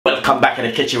Welcome back in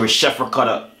the kitchen with Chef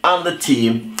Ricardo and the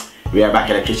team. We are back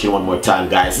in the kitchen one more time,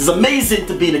 guys. It's amazing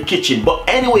to be in the kitchen. But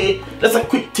anyway, let's have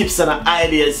quick tips and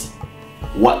ideas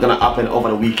what's gonna happen over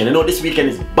the weekend. You know, this weekend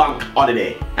is bank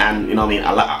holiday, and you know what I mean,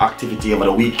 a lot of activity over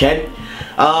the weekend.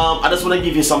 I just want to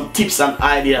give you some tips and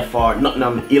ideas for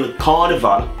Nottingham Hill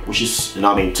Carnival, which is, you know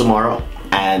what I mean, tomorrow,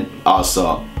 and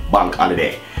also bank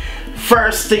holiday.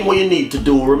 First thing what you need to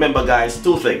do, remember guys,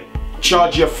 two things.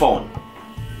 Charge your phone.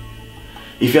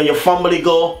 If you and your family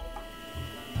go,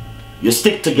 you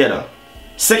stick together.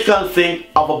 Second thing,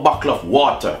 have a bottle of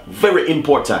water. Very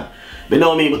important. You know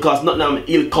what I mean? Because Nottingham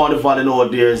Hill Carnival, you know,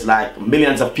 there's like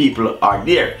millions of people are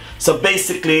there. So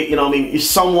basically, you know what I mean, if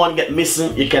someone get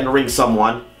missing, you can ring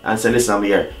someone and say, listen, I'm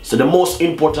here. So the most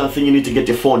important thing, you need to get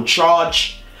your phone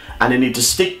charged, and you need to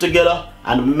stick together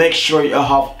and make sure you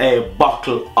have a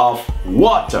bottle of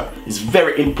water. It's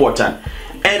very important.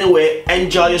 Anyway,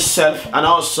 enjoy yourself, and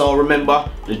also remember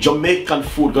the Jamaican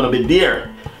food gonna be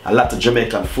there. A lot of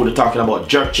Jamaican food. They're talking about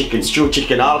jerk chicken, stew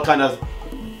chicken, all kind of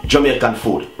Jamaican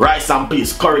food. Rice and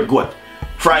peas, curry goat,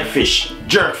 fried fish,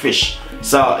 jerk fish.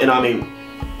 So you know what I mean,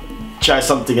 try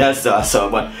something else also.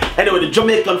 But anyway, the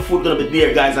Jamaican food gonna be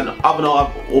there, guys, and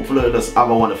hopefully just have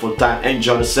a wonderful time.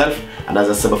 Enjoy yourself, and as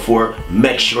I said before,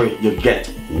 make sure you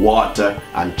get water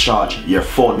and charge your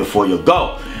phone before you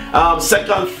go.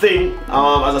 Second thing,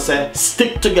 as I said,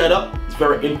 stick together. It's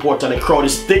very important. The crowd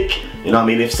is thick. You know what I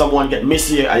mean? If someone get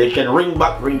missing, and you can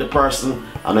ring the person,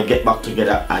 and they get back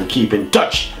together and keep in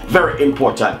touch. Very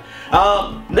important.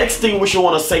 Next thing which I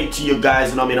want to say to you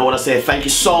guys, you know what I mean, I want to say thank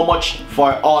you so much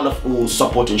for all of who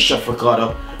supporting Chef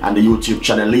Ricardo and the YouTube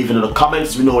channel, leaving in the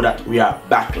comments. We know that we are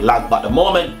backlogged at the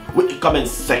moment with the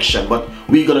comments section, but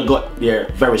we're gonna go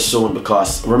there very soon,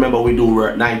 because remember, we do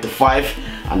work 9 to 5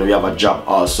 and we have a job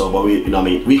also. But we, you know what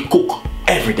I mean, we cook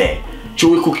every day.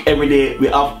 True, we cook every day. We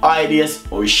have ideas,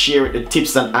 or we share the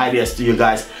tips and ideas to you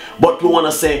guys. But we want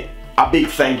to say a big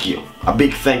thank you. A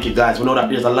big thank you, guys. We know that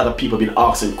there's a lot of people been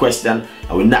asking questions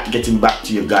and we're not getting back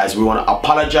to you guys. We want to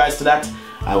apologize to that,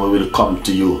 and we will come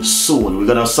to you soon. We're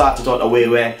gonna sort it out a way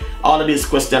where all of these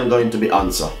questions are going to be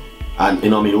answered. And you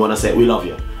know what I mean, we want to say we love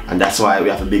you, and that's why we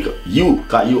have a big you,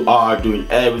 because you are doing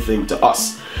everything to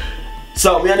us.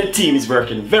 So we and the team is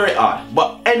working very hard.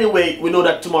 But anyway, we know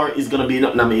that tomorrow is gonna be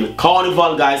Nottingham Hill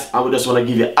Carnival, guys, and we just want to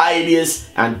give you ideas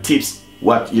and tips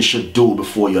what you should do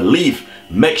before you leave.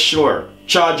 Make sure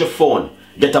charge your phone,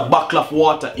 get a bottle of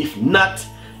water. If not,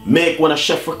 make one of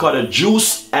Chef Ricardo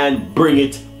juice and bring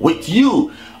it with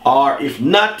you. Or if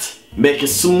not, make a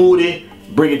smoothie,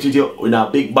 bring it with you in a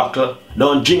big bottle.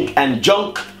 Don't drink and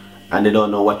junk, and they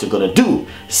don't know what you're gonna do.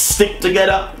 Stick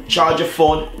together, charge your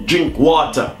phone, drink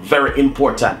water. Very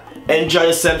important. Enjoy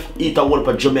yourself, eat a whole lot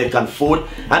of Jamaican food.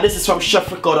 And this is from Chef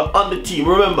Ricardo and the team.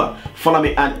 Remember, follow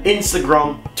me on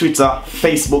Instagram, Twitter,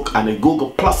 Facebook, and the Google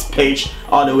Plus page,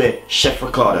 all the way Chef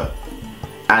Ricardo.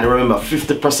 And remember,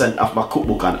 50% of my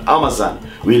cookbook on Amazon.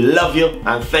 We love you,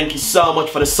 and thank you so much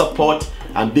for the support,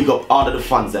 and big up all of the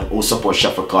fans who support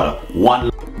Chef Ricardo. One